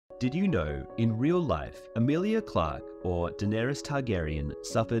Did you know, in real life, Emilia Clarke, or Daenerys Targaryen,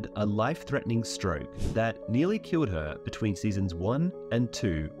 suffered a life-threatening stroke that nearly killed her between seasons 1 and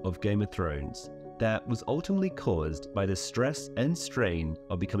 2 of Game of Thrones, that was ultimately caused by the stress and strain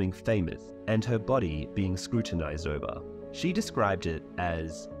of becoming famous and her body being scrutinized over. She described it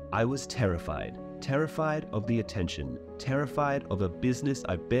as, "I was terrified. Terrified of the attention, terrified of a business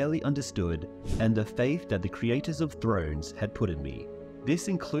I barely understood, and the faith that the creators of Thrones had put in me." This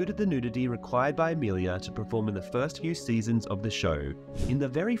included the nudity required by Emilia to perform in the first few seasons of the show. In the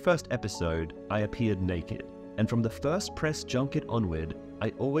very first episode, I appeared naked, and from the first press junket onward,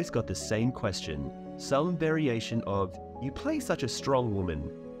 I always got the same question, some variation of, "You play such a strong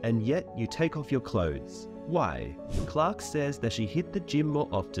woman, and yet you take off your clothes. Why?" Clarke says that she hit the gym more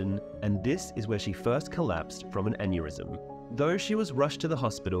often, and this is where she first collapsed from an aneurysm. Though she was rushed to the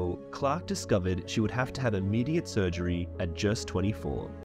hospital, Clarke discovered she would have to have immediate surgery at just 24.